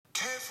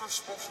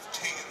first wolf of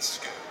tea and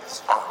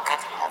scones. Oh, good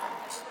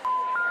heavens.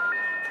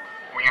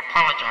 We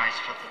apologize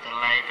for the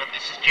delay, but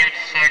this is due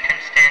to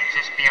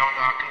circumstances beyond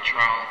our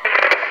control.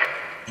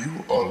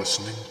 You are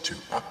listening to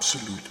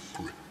Absolute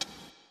Brit.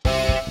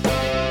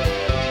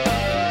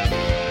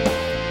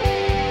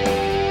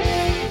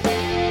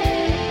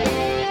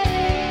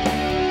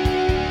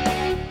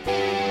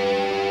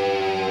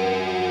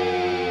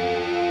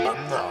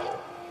 And now,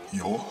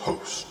 your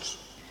hosts.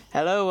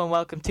 Hello and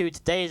welcome to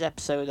today's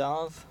episode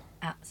of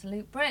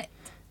Absolute Brit.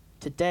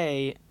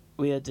 Today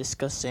we are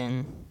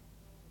discussing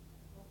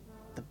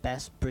the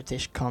best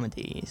British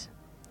comedies.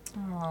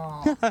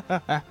 Oh.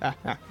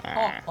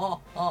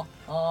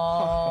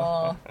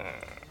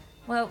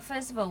 Well,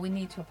 first of all, we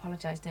need to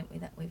apologise, don't we,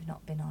 that we've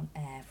not been on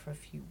air for a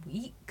few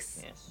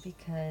weeks. Yes.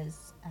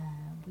 Because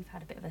we've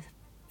had a bit of a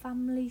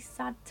family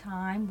sad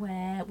time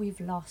where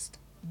we've lost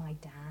my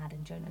dad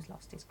and Jonah's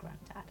lost his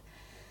granddad.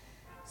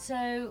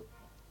 So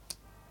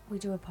we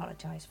do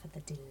apologise for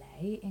the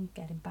delay in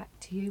getting back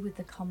to you with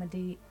the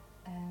comedy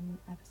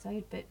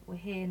episode, but we're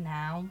here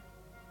now.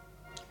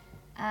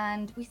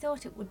 And we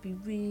thought it would be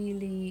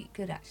really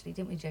good, actually,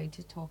 didn't we, Joe,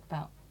 to talk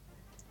about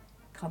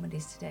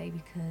comedies today,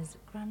 because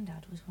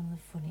Grandad was one of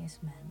the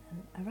funniest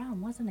men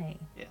around, wasn't he?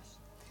 Yes.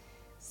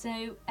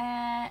 So,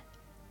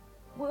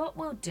 what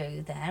we'll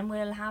do then,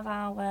 we'll have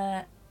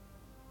our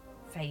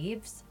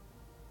faves.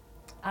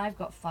 I've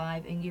got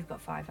 5 and you've got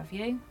 5, have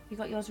you? You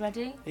got yours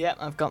ready? Yeah,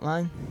 I've got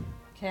mine.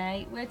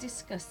 Okay, we're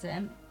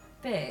discussing,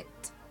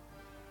 but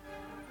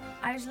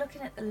I was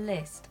looking at the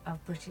list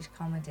of British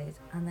comedies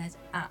and there's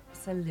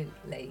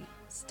absolutely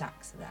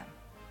stacks of them.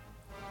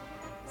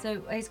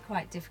 So it's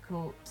quite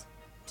difficult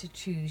to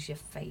choose your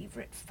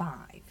favourite 5.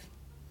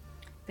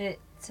 But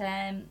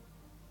I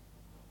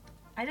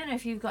don't know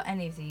if you've got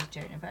any of these,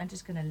 Jonah, but I'm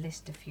just going to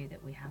list a few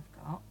that we have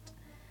got.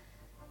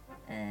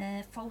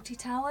 Fawlty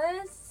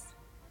Towers.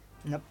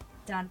 Nope.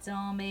 Dad's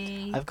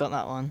Army. I've got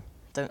that one.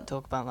 Don't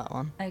talk about that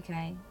one.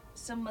 Okay,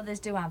 some others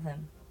do have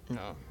them.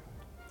 No.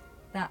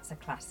 That's a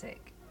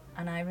classic.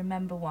 And I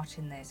remember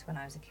watching this when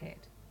I was a kid.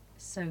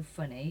 So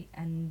funny.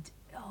 And,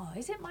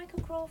 is it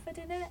Michael Crawford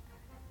in it?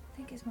 I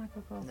think it's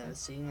Michael Crawford. Never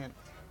seen it.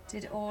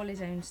 Did all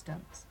his own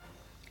stunts.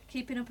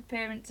 Keeping Up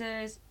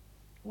Appearances,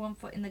 One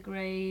Foot in the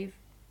Grave.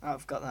 Oh,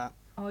 I've got that.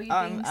 Are You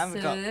Being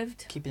I've got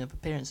Served? Keeping Up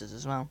Appearances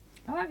as well.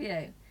 Oh, have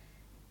you?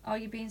 Are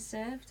You Being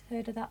Served?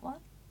 Heard of that one?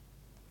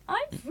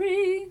 I'm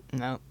Free.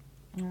 No.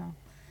 No.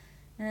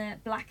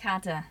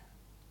 Blackadder.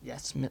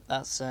 Yes,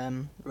 that's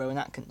Rowan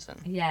Atkinson.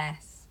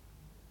 Yes.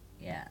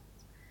 Yeah.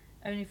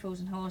 Only Fools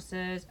and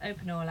Horses,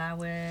 Open All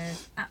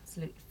Hours,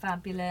 Absolutely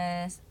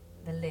Fabulous.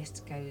 The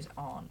list goes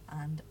on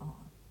and on.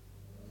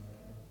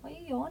 What are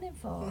you yawning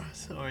for?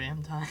 Sorry,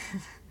 I'm tired.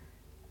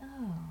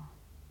 Oh,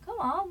 come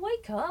on,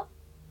 wake up.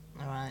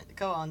 Alright,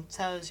 go on,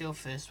 tell us your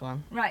first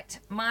one. Right,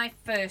 my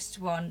first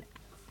one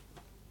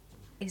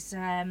is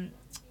a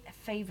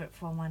favourite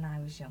from when I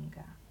was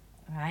younger,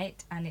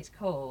 right? And it's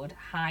called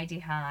Heidi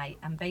High.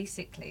 And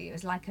basically, it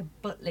was like a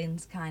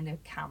Butlins kind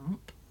of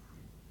camp,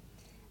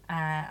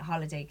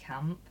 holiday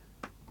camp.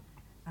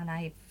 And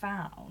I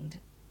found,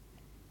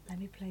 let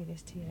me play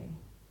this to you,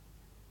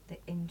 the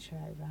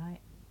intro, right?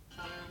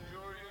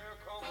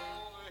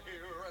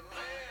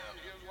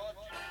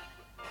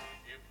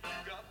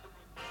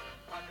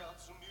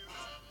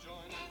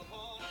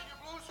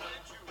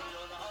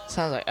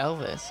 Sounds like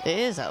Elvis. It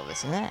is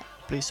Elvis, isn't it?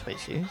 Blue suede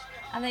shoes.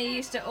 And they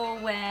used to all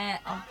wear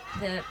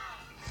the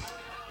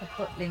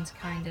Butlins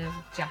kind of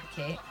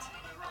jacket.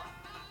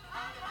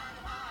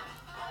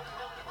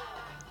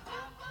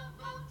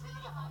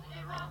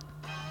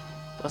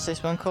 What's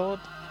this one called?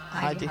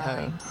 Heidi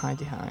High.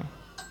 Heidi High.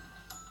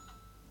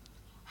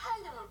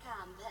 Hello,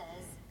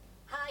 campers.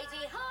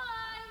 Heidi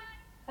High!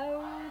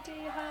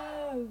 Heidi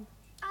Ho!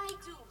 I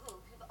do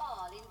hope you've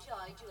all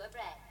enjoyed your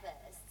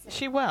breakfast. Is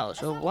she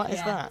Welsh or what is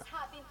Yeah. that?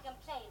 Have been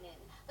complaining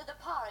that the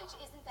porridge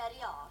isn't very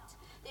hot.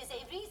 There's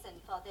a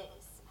reason for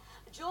this.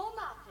 Joe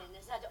Macklin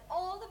has had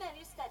all the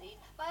menus studied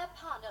by a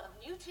panel of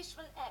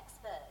nutritional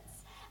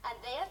experts, and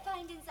their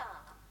findings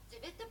are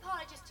that if the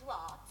porridge is too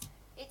hot,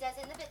 it does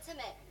in the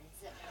vitamins.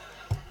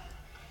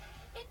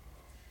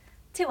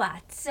 To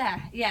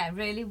yeah,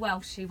 really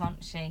Welshy,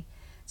 wasn't she?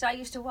 So I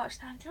used to watch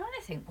that. I'm trying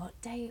to think what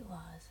day it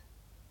was.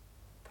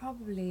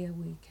 Probably a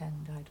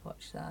weekend I'd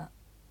watch that.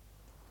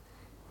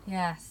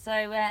 Yeah,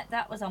 so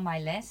that was on my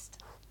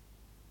list.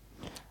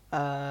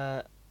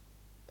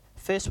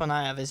 First one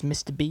I have is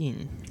Mr.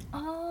 Bean.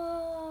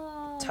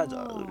 Oh,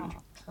 Ta-da.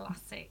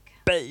 classic.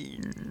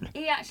 Bean.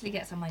 He actually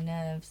gets on my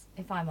nerves,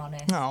 if I'm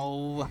honest.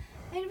 No.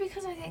 Only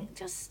because I think,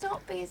 just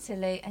stop being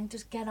silly and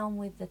just get on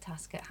with the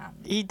task at hand.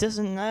 He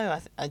doesn't know.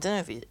 I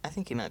don't know if I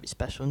think he might be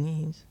special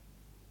needs.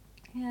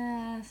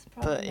 Yes,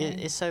 probably. But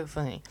it's so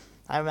funny.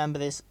 I remember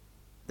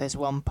there's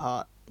one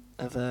part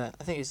of I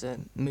think it's a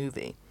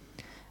movie,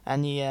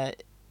 and he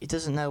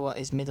doesn't know what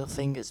his middle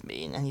fingers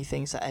mean, and he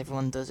thinks that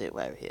everyone does it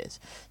where he is.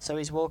 So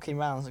he's walking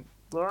around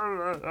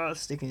like,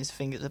 sticking his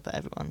fingers up at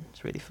everyone.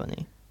 It's really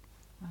funny.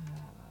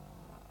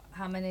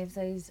 How many of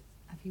those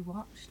have you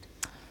watched?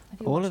 Have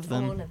you All watched of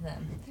them. All of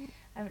them.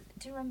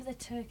 Do you remember the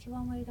turkey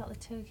one where he got the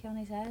turkey on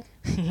his head?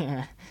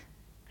 Yeah.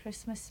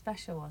 Christmas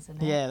special,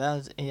 wasn't it?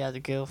 Yeah, he had a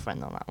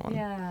girlfriend on that one.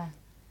 Yeah.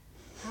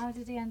 How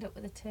did he end up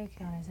with a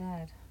turkey on his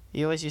head?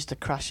 He always used to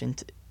crash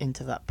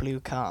into that blue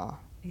car.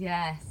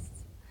 Yes.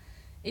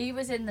 He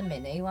was in the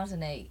Mini,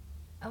 wasn't he?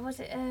 Or was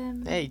it,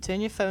 Hey, turn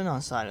your phone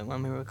on silent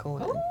when we're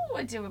recording. Oh,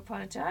 I do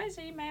apologise.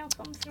 Email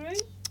come through.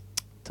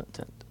 Dun,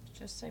 dun.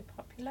 Just so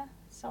popular.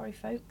 Sorry,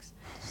 folks.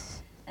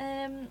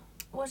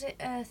 Was it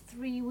a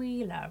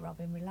three-wheeler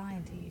Robin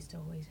Reliant he used to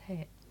always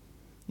hit?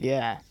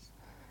 Yeah.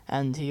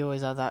 And he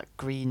always had that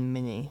green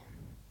Mini.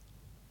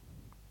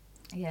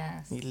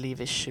 Yes. He'd leave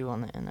his shoe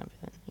on it and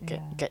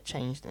everything. Get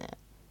changed in it.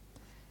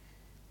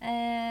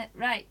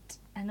 Right.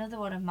 Another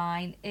one of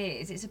mine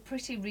it's a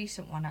pretty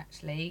recent one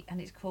actually, and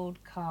it's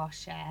called Car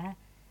Share,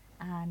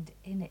 and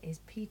in it is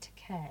Peter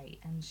Kay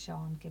and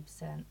Sean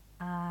Gibson,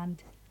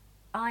 and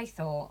I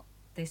thought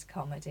this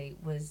comedy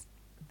was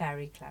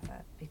very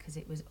clever because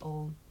it was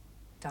all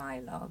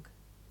dialogue.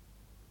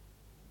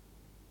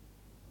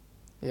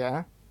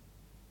 Yeah?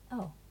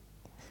 Oh,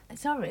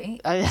 sorry.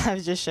 I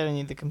was just showing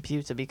you the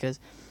computer because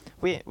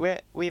we're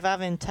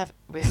having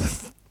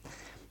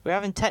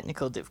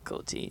technical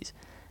difficulties,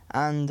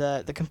 and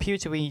the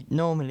computer we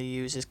normally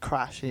use is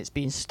crashed. It's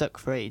been stuck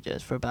for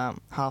ages, for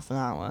about half an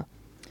hour,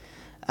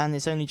 and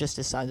it's only just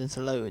decided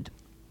to load.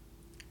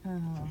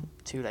 Oh.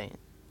 Too late.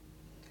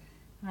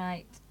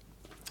 Right.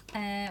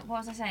 What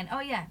was I saying?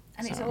 Oh yeah,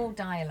 and it's Sorry. all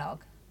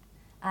dialogue,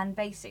 and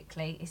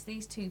basically it's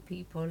these two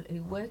people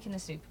who work in a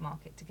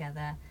supermarket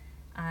together,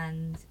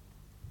 and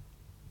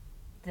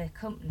the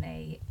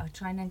company are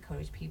trying to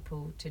encourage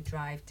people to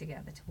drive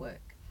together to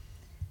work.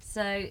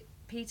 So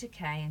Peter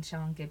Kay and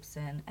Sean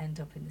Gibson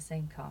end up in the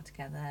same car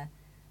together.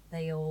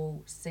 They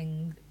all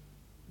sing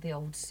the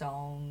old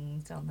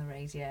songs on the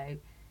radio,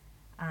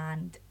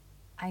 and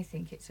I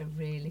think it's a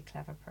really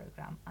clever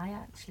programme. I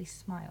actually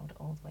smiled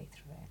all the way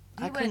through it.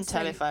 I couldn't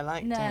tell if I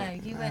liked it. No,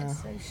 you weren't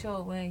so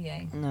sure, were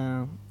you?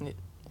 No,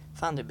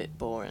 found it a bit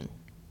boring.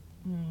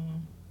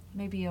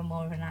 Maybe you're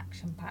more of an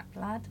action-packed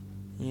lad.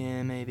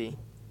 Yeah, maybe.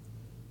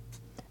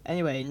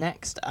 Anyway,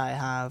 next I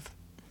have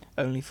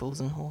Only Fools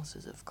and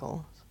Horses, of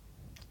course.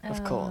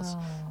 Of course.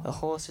 A Oh,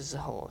 horse is a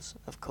horse.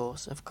 Of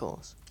course, of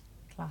course.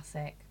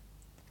 classic.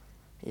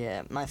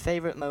 Yeah, my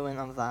favourite moment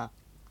of that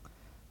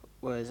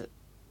was,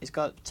 it's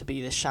got to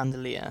be the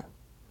chandelier,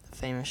 the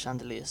famous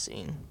chandelier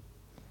scene.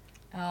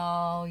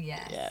 Oh,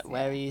 yes. Yeah,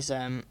 where he's,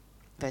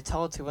 they're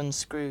told to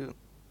unscrew,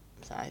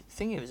 I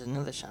think it was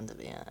another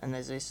chandelier, and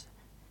there's this,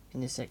 in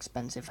this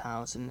expensive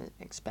house, and the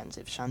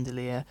expensive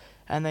chandelier,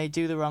 and they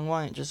do the wrong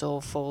one, it just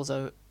all falls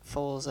on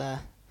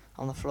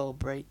the floor,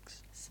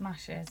 breaks.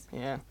 Smashes.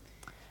 Yeah.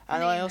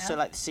 And Funny I also enough-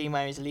 like the scene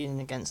where he's leaning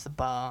against the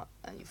bar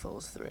and he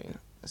falls through.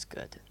 That's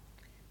good.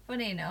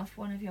 Funny enough,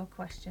 one of your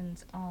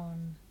questions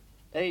on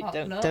Hey,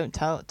 Potluck. don't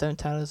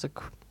tell us is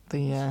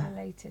the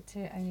related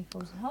to Only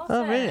Fools and Horses.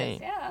 Oh, really?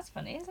 Yeah, that's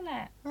funny, isn't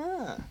it?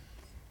 ah.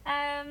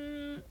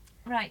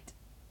 Right.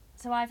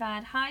 So I've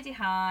had Heidi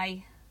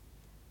High,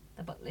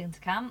 The Butlins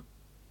Camp,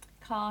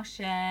 Car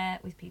Share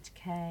with Peter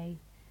Kay.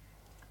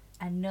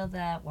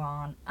 Another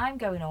one. I'm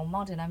going all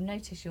modern. I've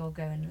noticed you're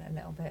going a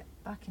little bit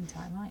back in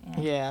time, aren't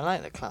you? Yeah, I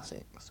like the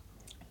classics.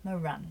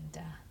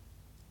 Miranda.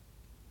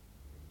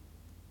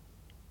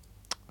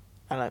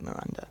 I like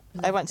Miranda.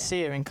 I Loved went to it.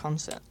 see her in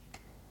concert.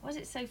 Was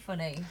it so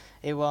funny?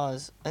 It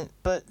was,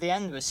 but the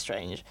end was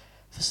strange.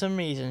 For some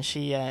reason,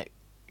 she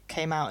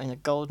came out in a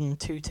golden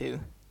tutu.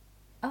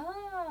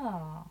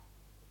 Oh.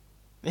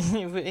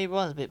 It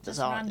was a bit Just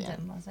bizarre. At the end.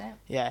 random, was it?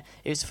 Yeah,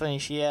 it was funny.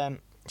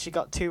 She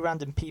got two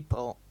random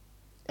people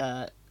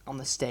on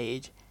the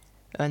stage,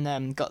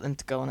 and got them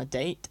to go on a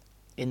date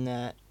in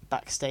the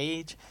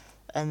backstage,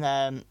 and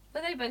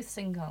Were they both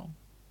single?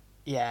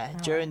 yeah, Oh.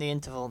 during the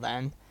interval,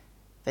 then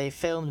they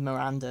filmed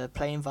Miranda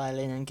playing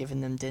violin and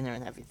giving them dinner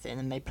and everything,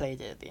 and they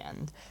played it at the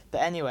end.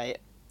 But anyway,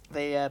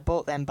 they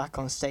brought them back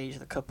on stage,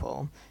 the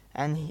couple,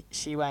 and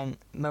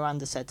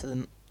Miranda said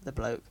to the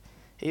bloke,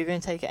 "Are you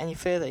going to take it any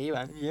further?" He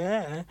went,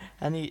 "Yeah,"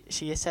 and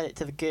she said it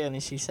to the girl,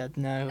 and she said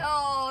no.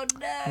 Oh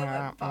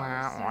no!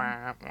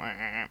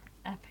 Embarrassing.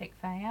 Epic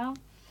fail.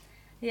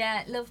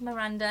 Yeah, love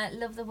Miranda.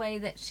 Love the way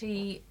that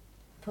she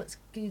puts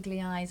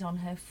googly eyes on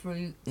her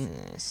fruit.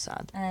 It's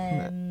sad.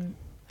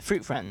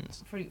 Fruit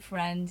Friends. Fruit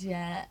friend,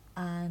 yeah,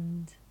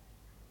 and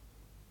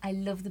I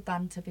love the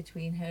banter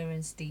between her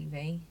and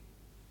Stevie.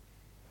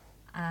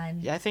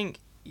 And Yeah, I think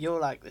you're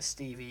like the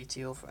Stevie to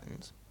your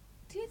friends.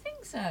 do you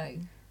think so?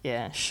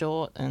 Yeah,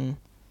 short and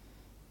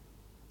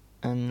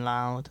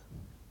loud.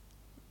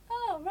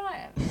 Oh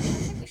right, I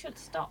think we should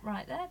stop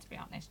right there. To be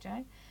honest,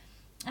 Joe.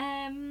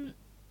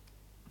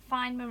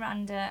 Find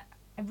Miranda.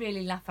 I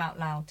really laugh out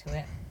loud to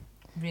it.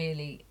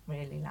 Really,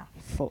 really laugh.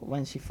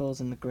 When she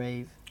falls in the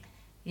grave.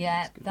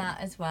 Yeah, That's a good that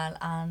as well,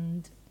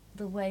 and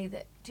the way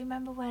that. Do you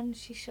remember when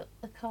she shut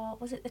the car?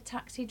 Was it the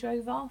taxi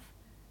drove off?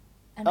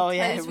 And Oh her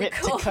yeah, clothes were ripped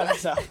her caught?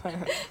 clothes off.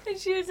 And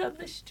she was on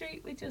the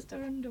street with just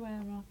her underwear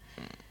on.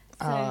 So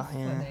Oh,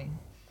 yeah.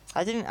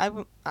 funny.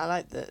 I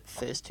like the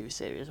first two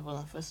series. I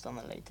wasn't first on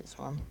the latest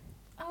one.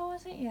 Oh,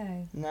 wasn't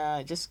you?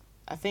 No,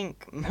 I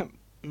think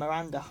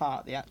Miranda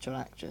Hart, the actual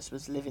actress,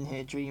 was living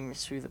her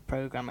dreams through the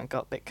program and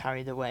got a bit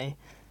carried away,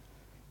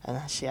 and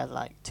she had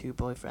like 2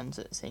 boyfriends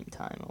at the same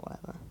time or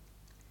whatever.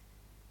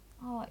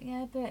 Oh,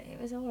 yeah, but it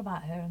was all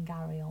about her and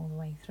Gary all the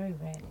way through,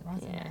 really,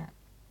 wasn't Yeah. it?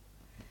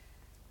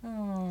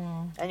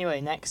 Oh.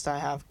 Anyway, next I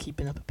have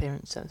Keeping Up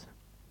Appearances.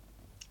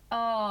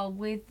 Oh,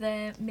 with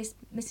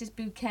Mrs.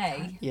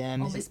 Bouquet. Yeah, Or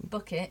Mrs. Miss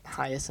Bucket.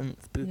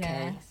 Hyacinth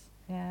Bouquet. Yes.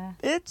 Yeah.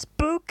 It's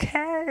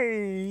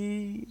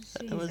Bouquet! She's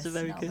That was a a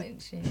very snob, good.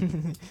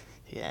 isn't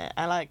she? Yeah,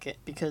 I like it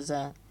because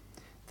the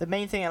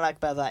main thing I like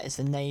about that is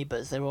the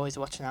neighbours. They're always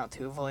watching out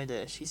to avoid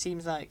her. She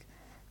seems like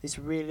this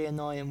really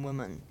annoying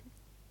woman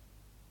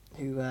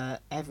who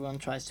everyone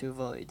tries to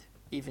avoid,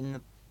 even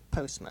the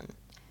postman.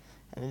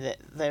 And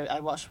I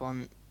watched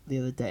one the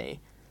other day,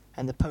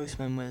 and the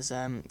postman was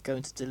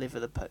going to deliver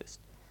the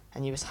post,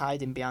 and he was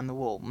hiding behind the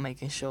wall,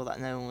 making sure that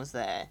no one was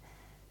there.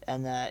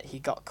 And he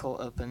got caught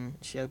up, and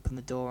she opened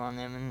the door on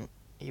him, and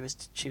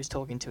she was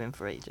talking to him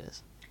for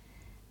ages.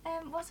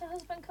 What's her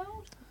husband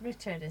called?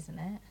 Richard, isn't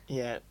it?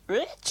 Yeah,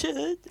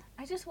 Richard.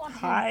 I just want him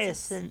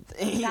Hyacinth.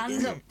 to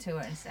stand up to her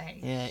and say,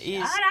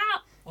 Yeah, "Shut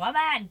up,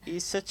 woman!"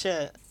 he's such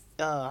a.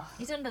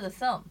 He's under the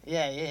thumb.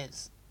 Yeah, he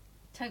is.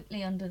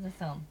 Totally under the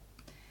thumb.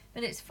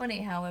 But it's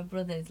funny how her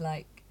brother's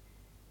like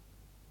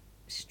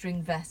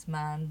string vest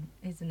man,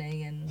 isn't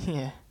he? And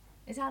Yeah.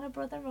 is that a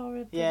brother or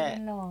a Yeah.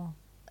 brother-in-law?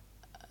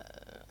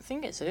 I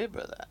think it's her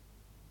brother.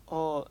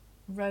 Or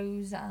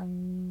Rose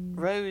and...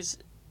 Rose.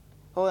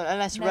 Or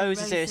unless No,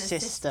 Rose is her Rose's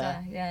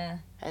sister. Yeah,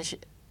 And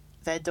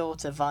their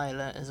daughter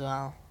Violet as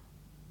well.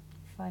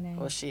 funny.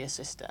 Or is she a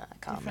sister? I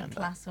can't Different remember.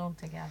 class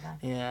altogether.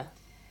 Yeah.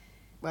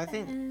 Well, I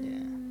think.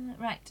 Yeah.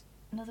 Right,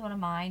 another one of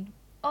mine.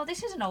 Oh,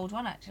 this is an old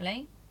one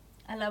actually.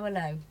 Hello,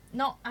 hello.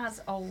 Not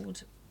as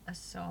old as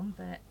some,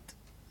 but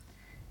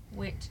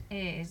which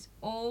is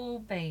all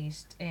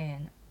based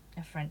in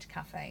a French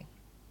cafe.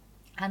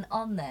 And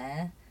on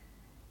there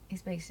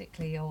is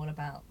basically all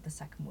about the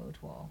Second World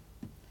War.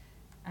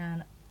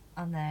 And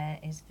on there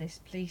is this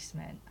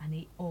policeman, and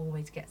he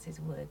always gets his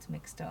words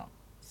mixed up.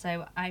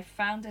 So I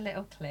found a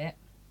little clip,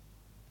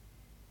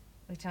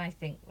 which I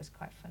think was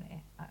quite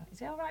funny.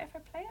 Is it alright if I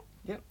play it?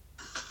 Yep.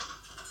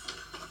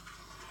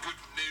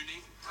 Good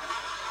morning.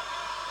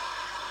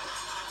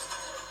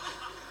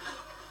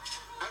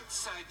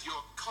 Outside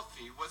your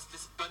coffee was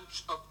this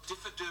bunch of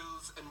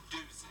diffidels and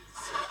dozes.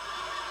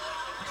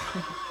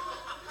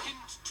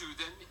 Hint to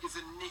them is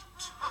a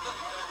knit.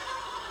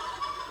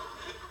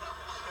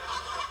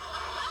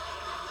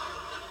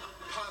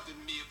 Pardon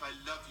me if I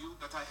love you,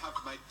 but I have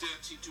my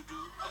dirty to do.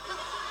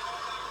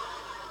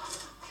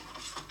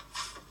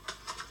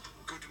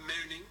 Good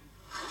morning.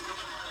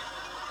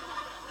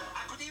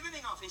 Good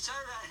evening, officer.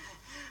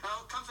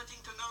 How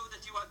comforting to know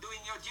that you are doing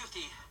your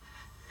duty.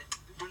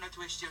 Do not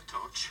waste your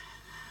torch.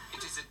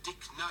 It is a Dick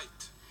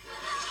Knight.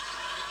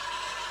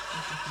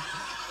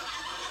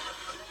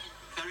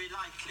 Very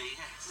likely,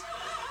 yes.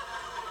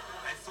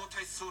 I thought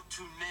I saw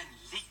 2 men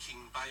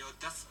leaking by your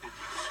dustbin.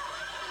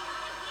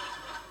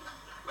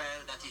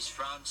 Well, that is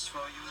France for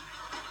you.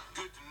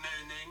 Good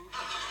morning.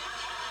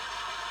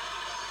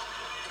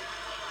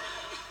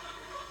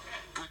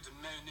 Good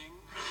morning.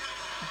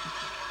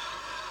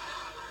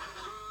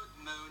 Good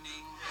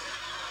morning.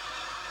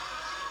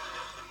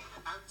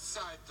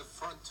 Outside the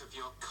front of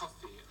your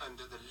coffee,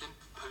 under the limp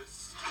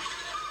post,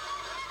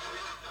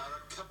 are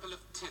a couple of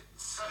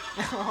tits.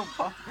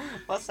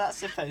 What's that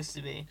supposed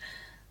to be?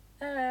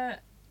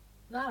 That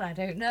I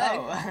don't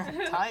know.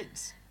 Oh,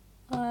 tights.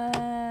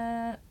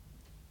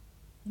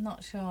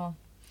 Not sure.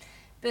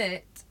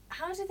 But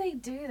how do they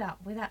do that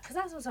with that? Because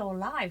that was all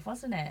live,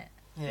 wasn't it?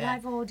 Yeah.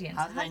 Live audience.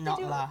 How do they not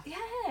do it? laugh?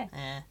 Yeah.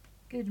 Yeah.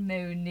 Good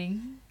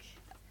morning.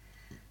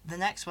 The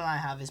next one I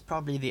have is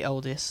probably the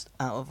oldest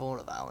out of all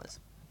of ours.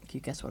 Can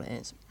you guess what it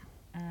is?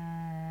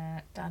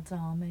 Dad's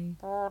Army.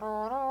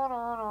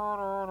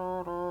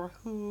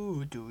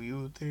 Who do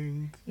you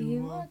think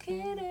You are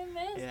kidding,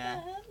 Mr.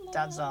 Yeah. Headlight.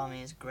 Dad's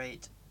Army is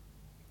great.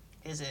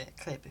 Here's a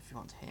clip if you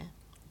want to hear.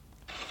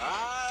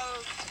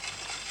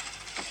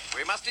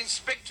 We must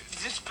inspect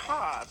this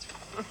part.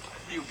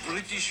 You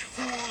British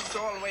fools,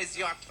 always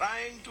you are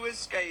trying to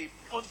escape.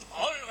 And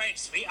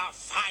always we are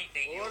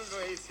finding you.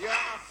 Always, yeah.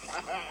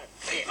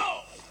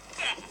 Oh.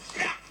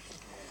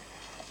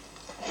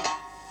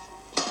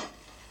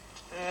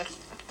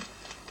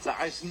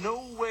 There is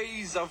no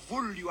way the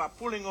wool you are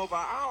pulling over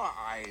our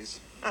eyes.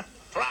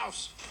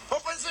 Klaus,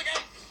 open the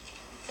gate.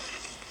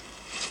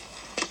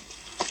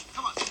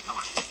 Come on, come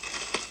on.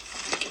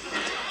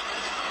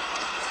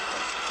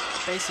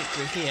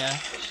 Basically here,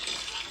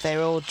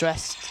 they're all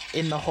dressed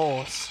in the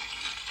horse,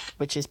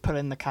 which is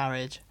pulling the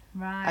carriage.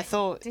 Right. I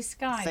thought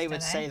Disguised, they are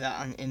would they? say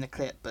that in the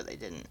clip, but they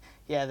didn't.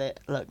 Yeah,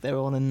 they're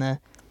all in there,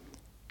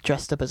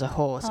 dressed up as a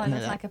horse. Oh, it and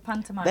looks they're like a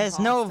pantomime There's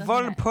horse, no doesn't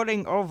wool it?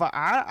 pulling over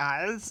our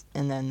eyes,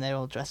 and then they're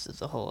all dressed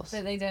as a horse.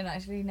 But they don't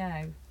actually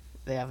know.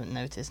 They haven't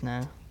noticed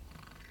now.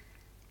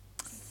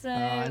 So, Oh,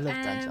 I love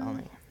Dad's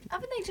Army.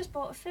 haven't they just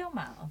bought a film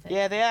out of it?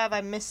 Yeah, they have.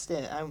 I missed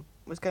it. I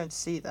was going to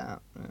see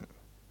that.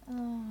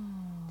 Oh.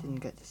 Didn't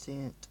get to see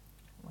it.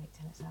 Wait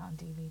till it's out on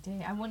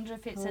DVD. I wonder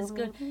if it's as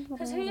good.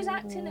 Because who's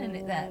acting in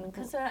it then?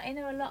 Because I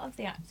know a lot of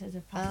the actors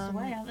have passed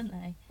away, haven't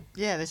they?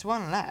 Yeah, there's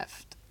one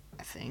left,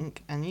 I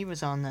think, and he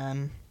was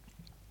on.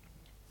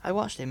 I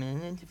watched him in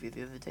an interview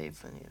the other day.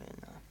 Funny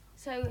enough.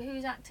 So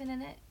who's acting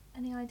in it?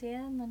 Any idea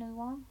on the new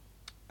one?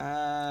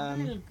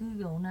 I'm a little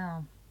Google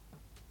now.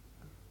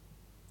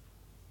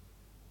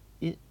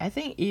 I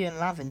think Ian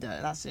Lavender.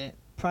 That's it.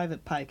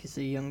 Private Pike is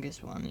the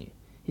youngest one.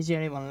 He's the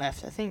only one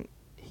left. I think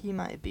he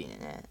might have been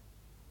in it.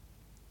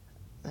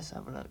 Let's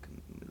have a look.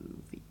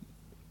 Movie.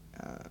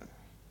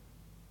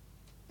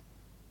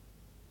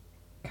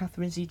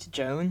 Catherine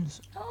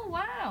Zeta-Jones. Oh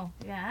wow!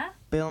 Yeah,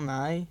 Bill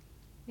Nye.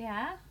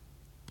 yeah.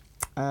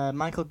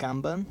 Michael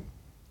Gambon.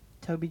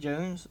 Toby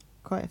Jones.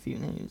 Quite a few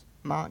names.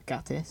 Mark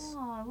Gatiss.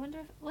 Oh, I wonder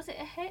if was it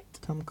a hit?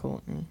 Tom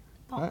Courtney.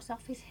 Box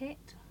office hit.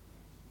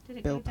 Did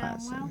it Bill go down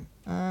well?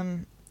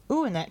 Patterson.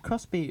 Annette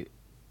Crosby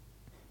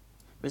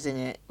was in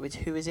it,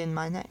 who is in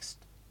my next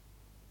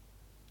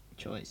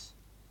choice.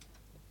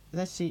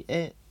 Let's see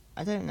it.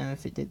 I don't know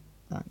if it did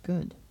that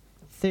good.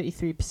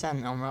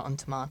 33% on Rotten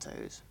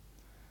Tomatoes.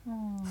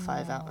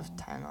 5 out of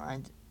 10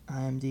 on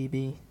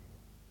IMDb.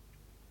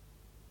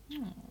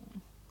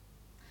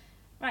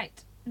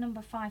 Right,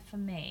 number 5 for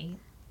me.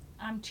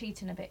 I'm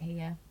cheating a bit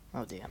here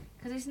Oh dear.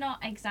 because it's not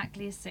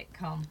exactly a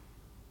sitcom.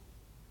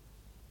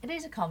 It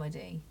is a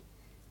comedy,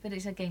 but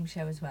it's a game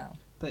show as well.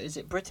 But is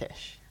it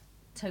British?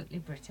 Totally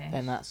British.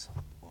 Then that's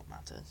what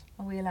matters.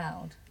 Are we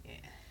allowed? Yeah.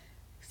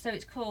 So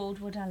it's called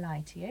Would I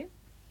Lie to You?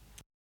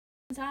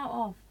 It's out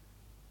of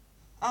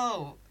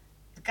Oh,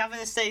 Gavin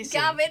and Stacey.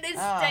 Gavin and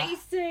Ah,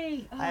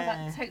 Stacey. Oh,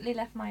 that totally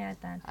left my head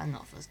then. I'm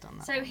not first on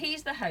that. So one.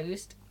 he's the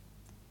host,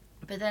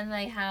 but then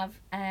they have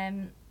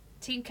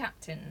team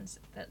captains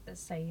that the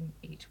same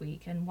each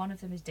week, and one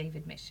of them is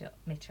David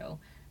Mitchell,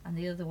 and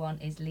the other one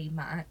is Lee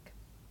Mack.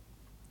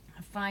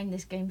 I find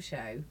this game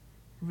show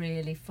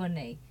really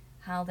funny,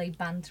 how they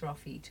banter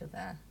off each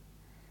other,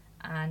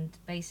 and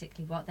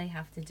basically what they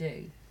have to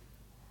do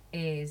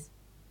is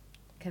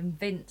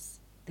convince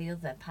the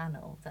other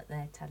panel that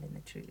they're telling the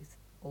truth,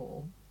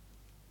 or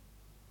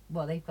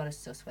well, they've got to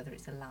suss whether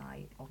it's a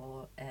lie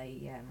or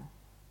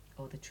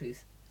or the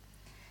truth.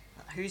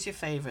 Who's your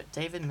favourite,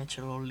 David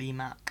Mitchell or Lee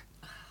Mack?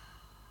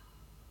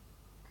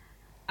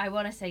 I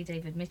want to say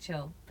David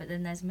Mitchell, but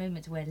then there's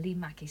moments where Lee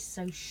Mack is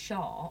so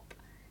sharp,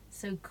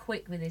 so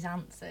quick with his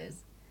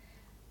answers,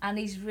 and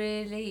he's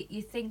really,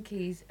 you think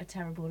he's a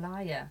terrible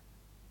liar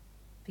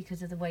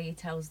because of the way he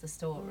tells the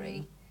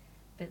story,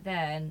 but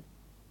then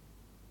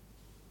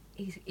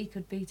he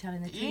could be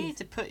telling the You truth. need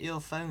to put your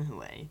phone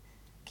away.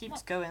 Keeps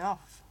What? going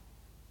off.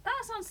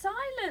 That's on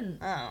silent.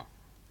 Oh,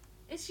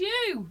 It's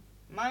you.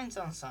 mine's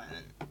on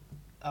silent.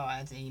 Oh, I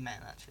had to email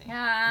actually.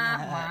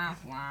 Ah,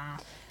 wah, wah.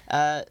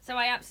 So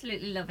I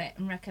absolutely love it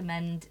and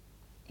recommend,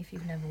 if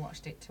you've never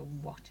watched it, to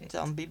watch it. Is it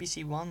on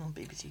BBC One or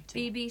BBC Two?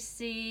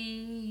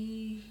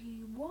 BBC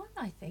One,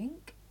 I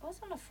think. It was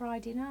on a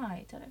Friday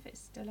night. Don't know if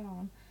it's still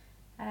on.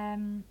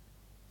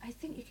 I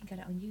think you can get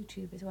it on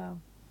YouTube as well.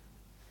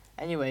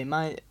 Anyway,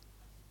 my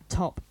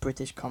top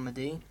British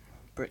comedy,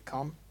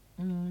 Britcom,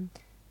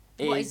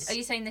 What is are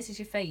you saying? This is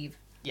your fave,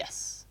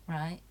 yes.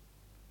 right?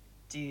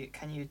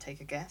 Can you take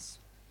a guess?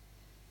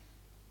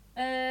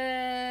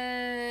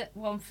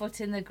 One Foot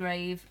in the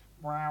Grave.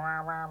 He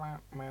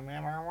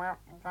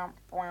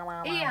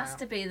has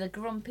to be the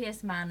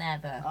grumpiest man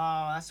ever.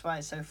 Oh, that's why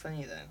it's so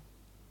funny though.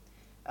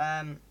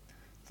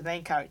 The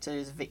main character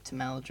is Victor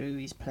Meldrew.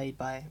 He's played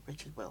by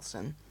Richard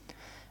Wilson,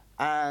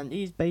 and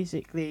he's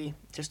basically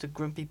just a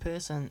grumpy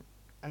person.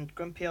 And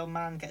grumpy old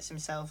man gets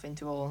himself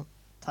into all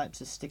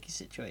types of sticky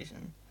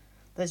situations.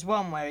 There's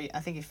one where I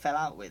think he fell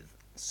out with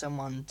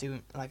someone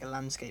doing like a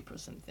landscape or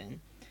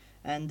something,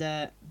 and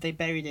they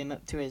buried him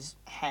up to his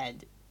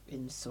head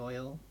in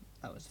soil.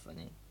 That was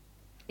funny.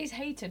 He's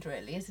hated,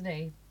 really, isn't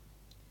he?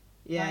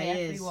 Yeah, By he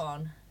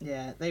everyone. is.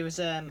 Yeah, there was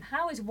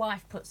How his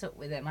wife puts up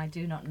with him, I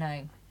do not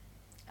know.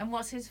 And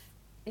what's his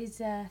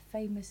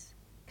famous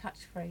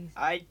catchphrase?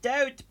 I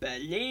don't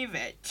believe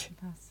it.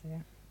 That's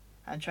it.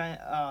 I'm trying.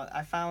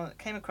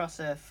 Came across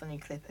a funny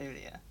clip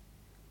earlier.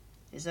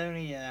 It's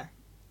only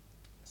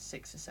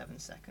 6 or 7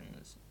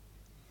 seconds.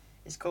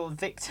 It's called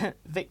Victor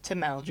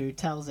Meldrew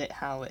Tells It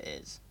How It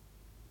Is.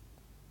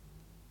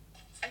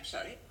 I'm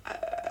sorry.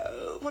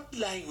 What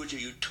language are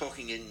you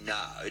talking in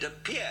now? It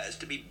appears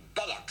to be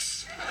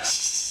bollocks.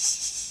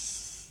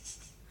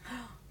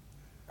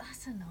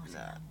 That's a naughty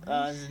one.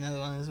 There's another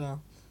one as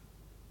well.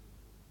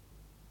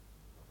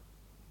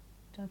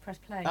 Do I press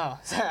play? Oh,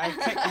 sorry.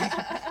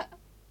 I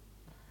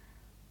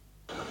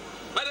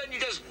Why don't you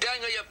just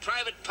dangle your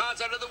private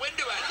parts out of the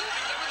window at me?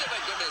 For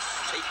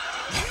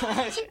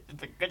goodness sake.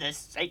 For goodness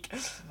sake.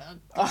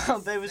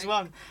 Oh, there was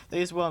one.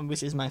 There's one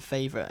which is my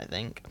favourite, I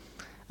think.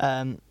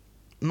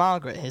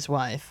 Margaret, his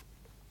wife,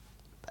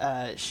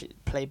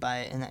 played by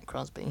Annette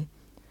Crosby,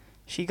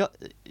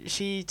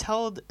 she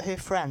told her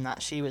friend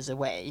that she was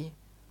away,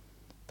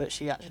 but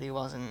she actually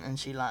wasn't, and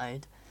she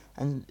lied.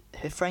 And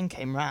her friend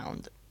came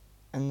round,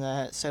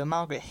 and so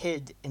Margaret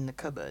hid in the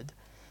cupboard,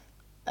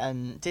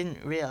 and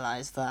didn't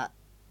realise that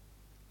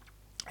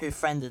her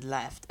friend had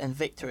left and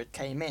Victor had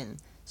came in,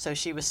 so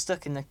she was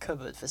stuck in the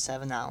cupboard for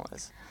 7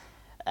 hours.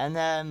 And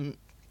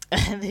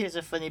there's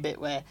a funny bit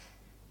where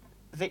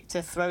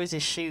Victor throws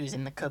his shoes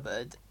in the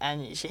cupboard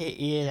and he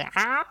hears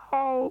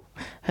ow,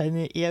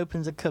 and he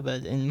opens the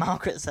cupboard and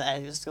Margaret's there,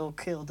 just all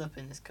curled up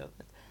in this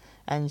cupboard,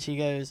 and she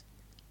goes,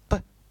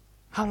 "But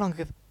how long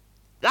have?"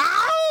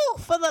 Ow!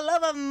 For the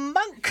love of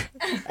Monk!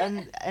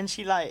 and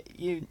she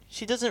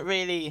doesn't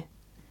really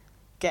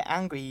get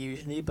angry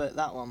usually, but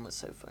that one was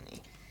so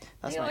funny.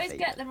 That's They my always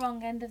favourite. get the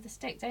wrong end of the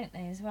stick, don't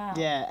they, as well?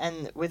 Yeah,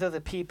 and with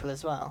other people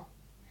as well.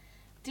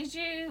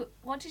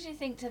 What did you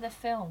think to the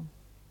film?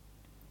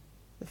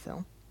 The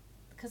film.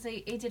 Because he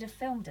did a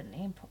film, didn't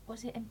he?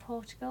 Was it in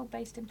Portugal?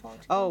 Based in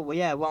Portugal? Oh, well,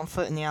 yeah, One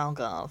Foot in the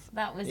Algarve.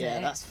 That was Yeah,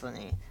 it. that's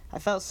funny. I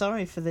felt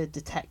sorry for the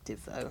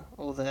detective, though,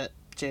 or the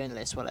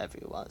journalist, whatever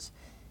it was,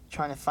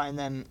 trying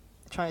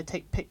to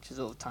take pictures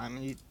all the time,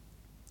 and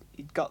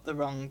he'd got the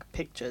wrong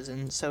pictures,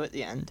 and so at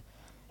the end,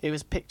 it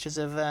was pictures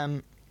of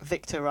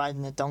Victor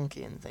riding a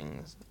donkey and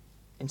things,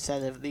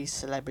 instead of these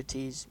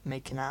celebrities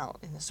making out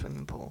in the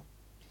swimming pool.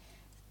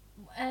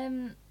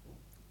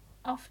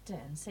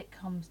 Often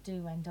sitcoms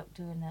do end up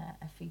doing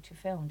a feature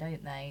film,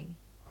 don't they?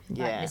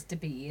 Yeah. Like Mr.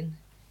 Bean,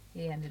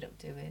 he ended up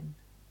doing.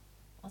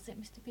 Was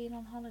it Mr. Bean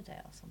on Holiday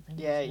or something?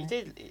 Yeah, he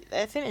wasn't it? did.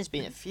 I think there's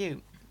been a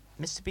few.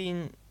 Mr.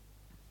 Bean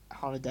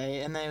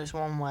holiday, and there was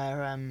one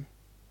where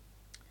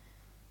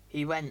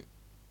he was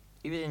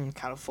in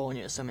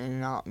California or something in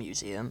an art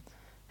museum,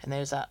 and there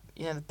was that,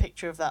 the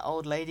picture of that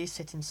old lady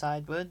sitting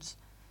sideways,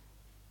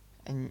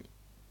 and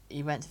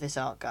he went to this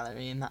art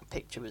gallery and that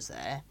picture was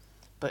there,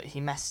 but he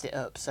messed it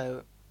up,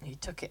 so he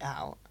took it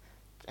out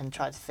and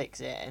tried to fix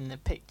it, and the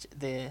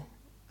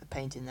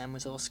painting then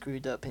was all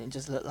screwed up and it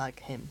just looked like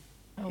him.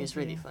 Oh, He was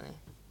really dear. funny.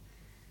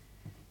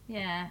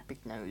 Yeah.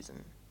 Big nose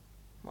and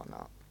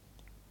whatnot.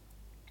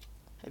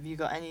 Have you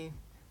got any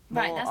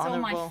Right, more that's all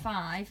my honourable-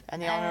 5.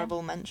 Any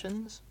honourable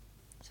mentions?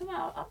 So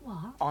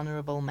what?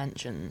 Honourable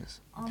mentions.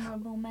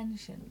 Honourable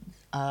mentions.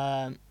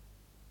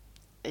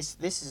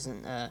 This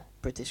isn't a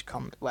British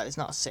well, it's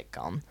not a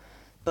sitcom,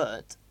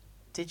 but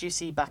did you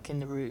see Back in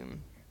the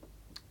Room?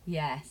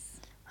 Yes.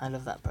 I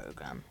love that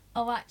programme.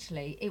 Oh,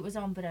 actually, it was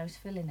on, but I was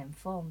filling in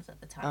forms at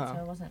the time, Oh. so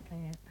I wasn't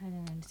paying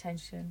any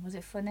attention. Was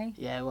it funny?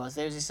 Yeah, it was.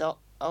 There was this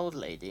old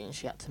lady, and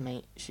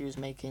she was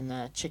making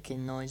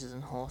chicken noises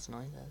and horse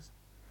noises.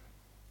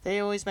 They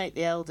always make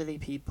the elderly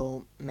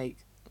people make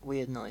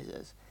weird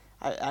noises.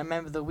 I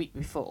remember the week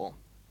before,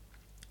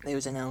 there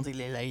was an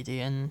elderly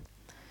lady, and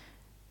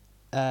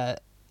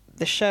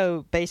the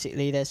show,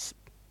 basically,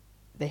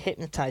 they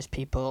hypnotise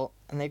people,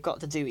 and they've got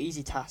to do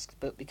easy tasks,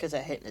 but because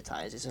they're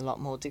hypnotised, it's a lot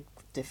more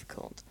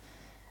difficult.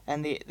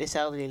 And this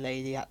elderly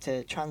lady had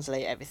to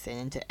translate everything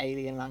into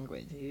alien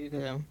language. You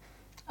go,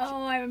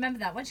 Oh, I remember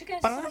that. When she goes...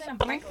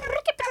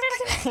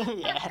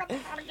 yeah.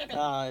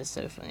 Oh, it's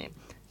so funny.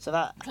 So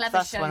Clever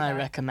that's show, one I that.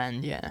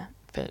 recommend, yeah.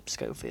 Philip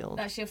Schofield.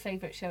 That's your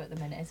favourite show at the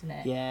minute, isn't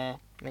it? Yeah,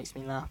 makes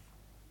me laugh.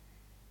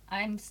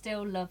 I'm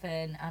still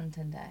loving Ant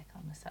and Dec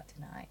on a Saturday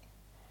night.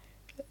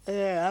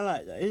 Yeah, I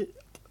like that.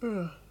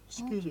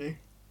 Excuse me.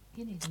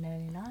 You need an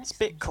early night. It's a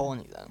bit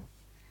corny, though.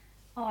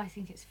 Oh, I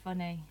think it's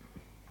funny.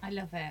 I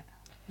love it.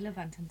 I love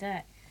Ant and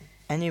Dec.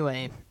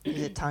 Anyway,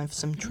 is it time for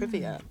some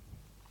trivia?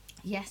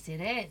 Yes,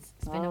 it is.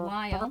 It's been a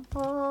while.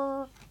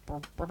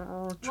 What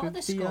are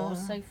the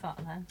scores so far,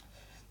 then?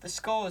 The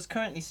scores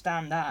currently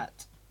stand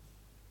at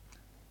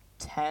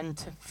 10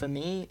 for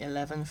me,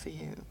 11 for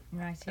you.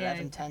 Right,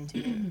 11-10 to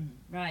you.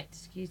 Right,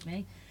 excuse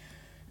me.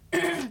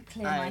 Clear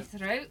my I'm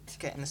throat.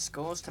 Getting the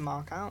scores to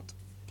mark out.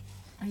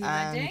 Are you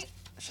And ready?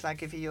 should I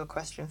give you your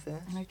question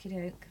first? Okie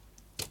doke.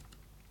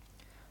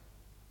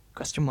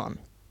 Question 1.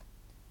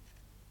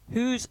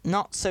 Whose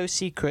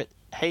not-so-secret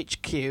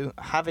HQ,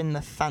 having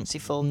the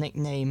fanciful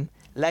nickname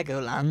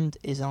Legoland,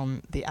 is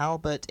on the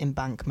Albert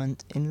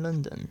Embankment in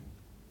London?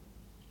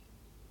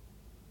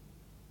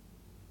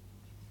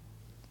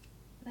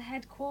 The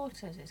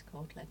headquarters is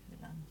called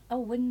Legoland. Oh,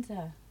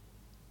 Windsor.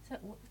 Is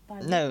that what, by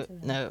No,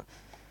 Windsor? no.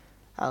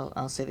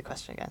 I'll say the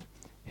question again.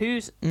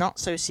 Whose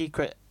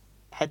not-so-secret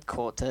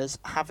headquarters,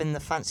 having the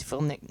fanciful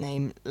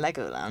nickname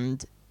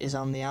Legoland, is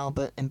on the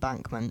Albert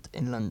Embankment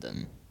in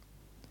London?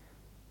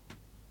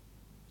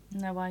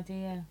 No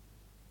idea.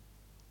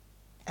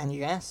 Any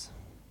guess?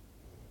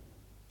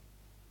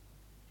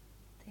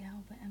 The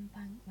Albert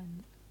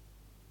Embankment.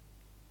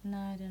 No,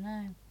 I don't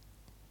know.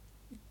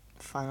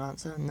 Final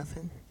answer?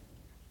 Nothing?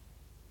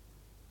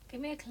 Give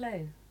me a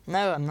clue.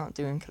 No, I'm not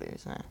doing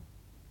clues, no.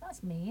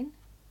 That's mean.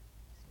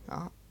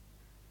 Not.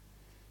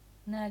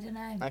 No, I don't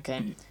know.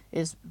 Okay.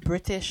 Is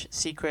British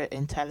Secret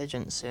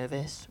Intelligence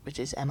Service, which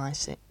is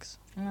MI6.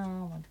 No,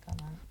 I want to get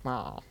that.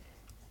 Ah.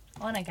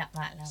 I want to get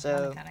that, love. I So,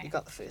 wanna get it. you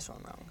got the first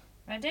one wrong.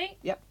 Ready?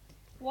 Yep.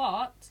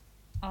 What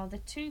are the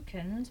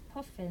toucans,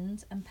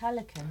 puffins, and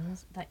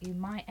pelicans that you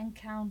might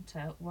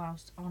encounter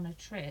whilst on a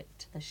trip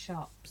to the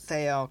shops?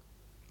 They are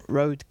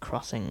road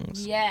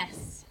crossings.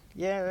 Yes.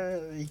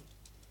 Yay!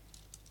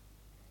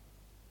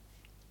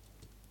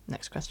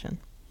 Next question.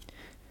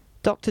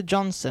 Dr.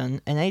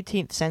 Johnson, an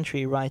 18th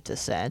century writer,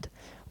 said,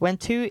 "When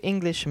two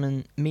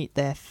Englishmen meet,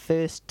 their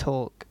first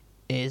talk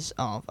is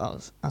of..."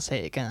 I'll say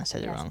it again, I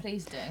said it Yes, wrong.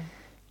 please do.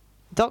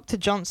 Dr.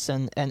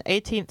 Johnson, an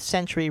 18th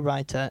century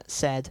writer,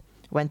 said,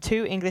 "When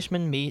two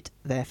Englishmen meet,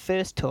 their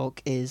first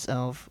talk is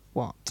of..."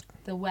 what?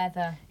 The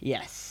weather.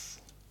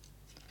 Yes.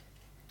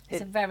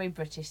 It's a very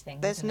British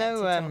thing. There's isn't it, to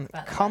no talk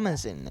about the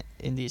commas weather?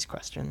 in these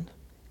questions.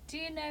 Do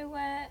you know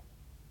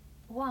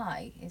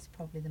why is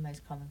probably the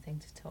most common thing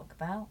to talk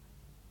about?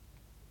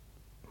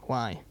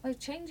 Why? Well, it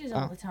changes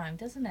all Oh. the time,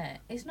 doesn't it?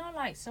 It's not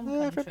like some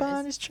countries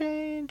Everybody's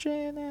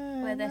changing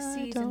where their and I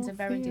seasons don't are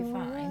very feel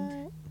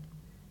defined. right.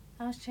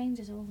 Ours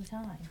changes all the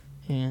time.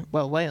 Yeah.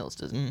 Well, Wales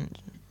doesn't.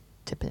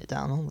 Tipping it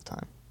down all the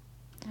time.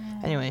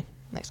 Anyway,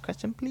 next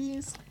question,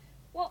 please.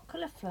 What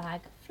colour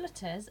flag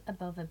flutters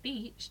above a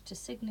beach to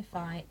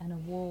signify an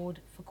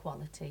award for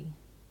quality?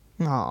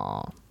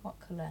 Aw. What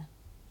colour?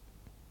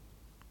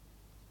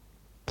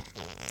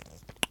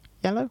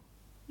 Yellow?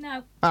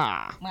 No.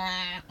 Ah.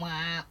 Wah,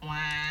 wah,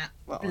 wah.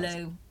 What was it?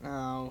 Blue.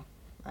 Oh,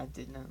 I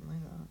did not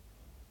know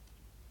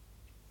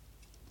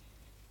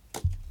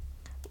that.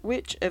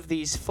 Which of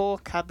these 4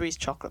 Cadbury's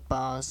chocolate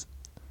bars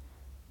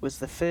was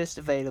the first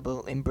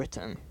available in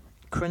Britain?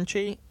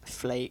 Crunchy,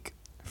 flake,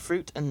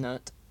 fruit and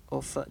nut,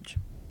 or fudge?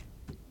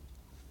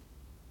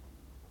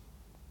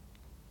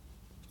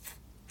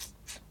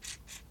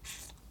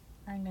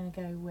 I'm going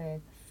to go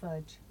with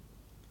fudge.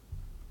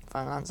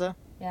 Final answer?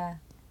 Yeah.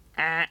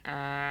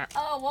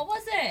 Oh, what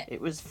was it?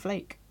 It was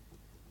flake.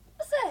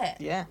 Was it?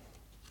 Yeah.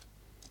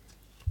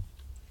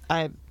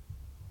 I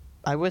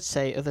would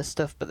say other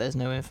stuff, but there's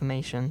no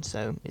information,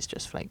 so it's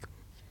just flake.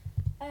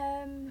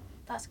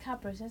 That's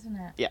Cadbury's, isn't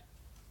it? Yeah.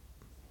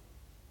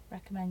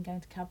 Recommend going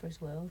to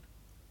Cadbury's World.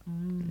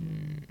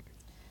 Who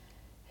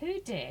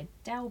did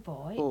Del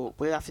Boy? Oh,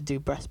 we'll have to do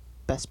best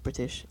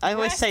British. I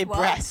always Breast say what?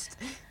 breast.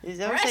 I always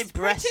say Breast breast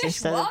British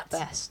instead what? of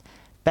best.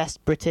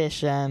 Best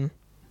British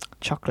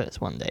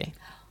chocolates one day.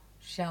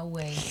 Shall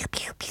we?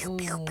 Ooh,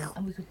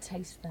 and we could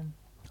taste them.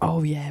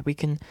 Oh yeah, we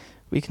can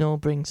all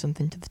bring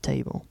something to the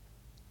table.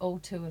 All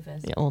 2 of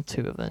us. Yeah, all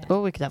 2 of us. Yeah.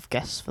 Or we could have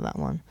guests for that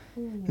one.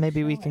 Ooh,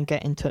 Maybe we shall can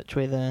get in touch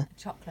with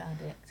Chocolate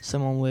addict.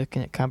 someone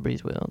working at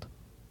Cadbury's World.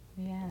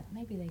 Yeah,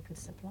 maybe they could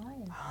supply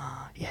us.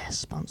 Yes,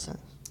 sponsors.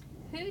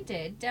 Who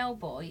did Del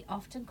Boy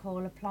often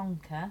call a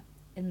plonker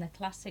in the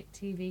classic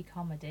TV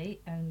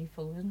comedy Only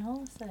Fools and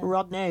Horses?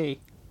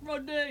 Rodney.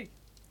 Rodney.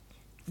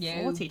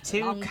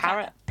 42 plonker.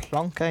 carat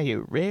plonker,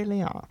 you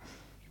really are.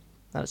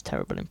 That was a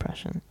terrible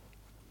impression.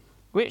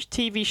 Which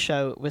TV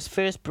show was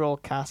first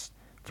broadcast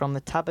from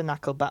the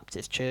Tabernacle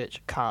Baptist Church,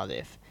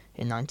 Cardiff,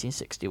 in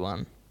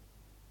 1961?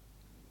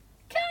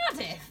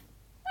 Cardiff?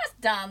 That's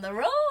down the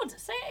road.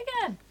 Say it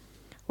again.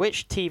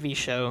 Which TV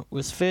show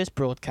was first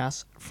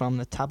broadcast from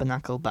the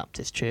Tabernacle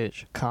Baptist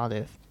Church,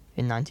 Cardiff,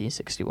 in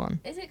 1961?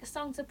 Is it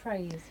Songs of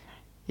Praise?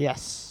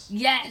 Yes.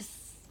 Yes.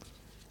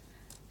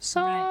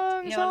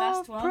 Songs your last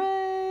of one.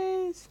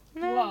 praise.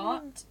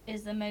 What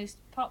is the most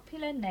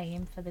popular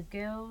name for the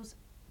girls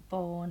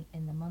born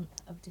in the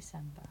month of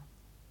December?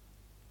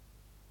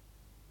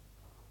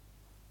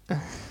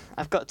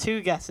 I've got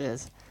 2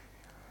 guesses.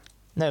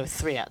 No,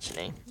 3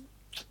 actually.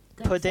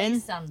 Don't Pudding?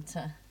 say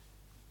Santa.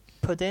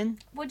 Pudding?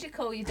 What'd you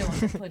call your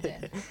daughter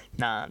pudding?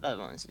 Nah, that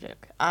one's a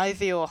joke.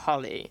 Ivy or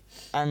Holly?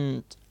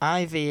 And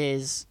Ivy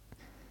is...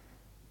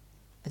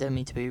 I don't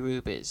mean to be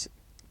rude, but it's...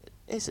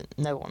 Isn't,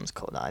 no one's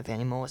called Ivy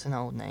anymore. It's an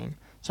old name.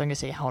 So I'm going to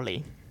say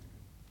Holly.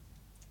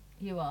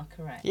 You are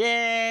correct.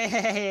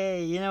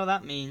 Yay! You know what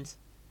that means.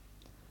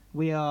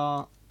 We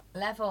are...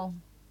 Level.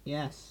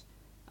 Yes.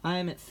 I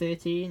am at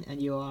 13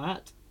 and you are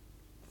at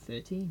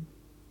 13.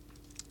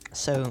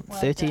 So, Well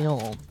 13 done.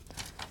 all.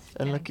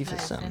 Unlucky for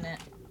Getting close, some. innit?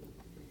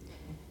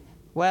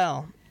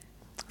 Well,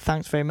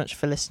 thanks very much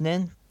for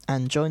listening,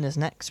 and join us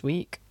next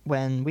week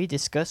when we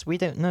discuss... We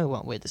don't know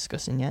what we're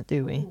discussing yet,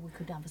 do we? Ooh, we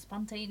could have a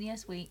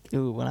spontaneous week.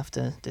 Ooh, we'll have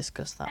to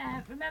discuss that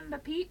one. Remember,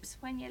 peeps,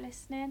 when you're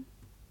listening,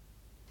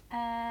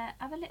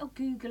 have a little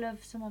Google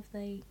of some of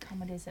the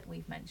comedies that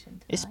we've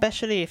mentioned tonight.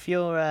 Especially if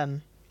you're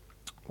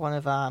one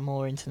of our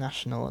more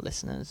international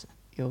listeners,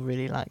 you'll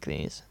really like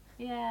these.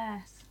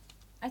 Yes.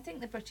 I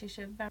think the British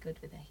are very good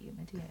with their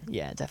humour, do you?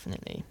 Yeah,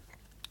 definitely.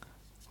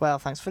 Well,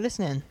 thanks for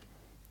listening.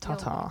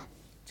 Ta-ta. welcome.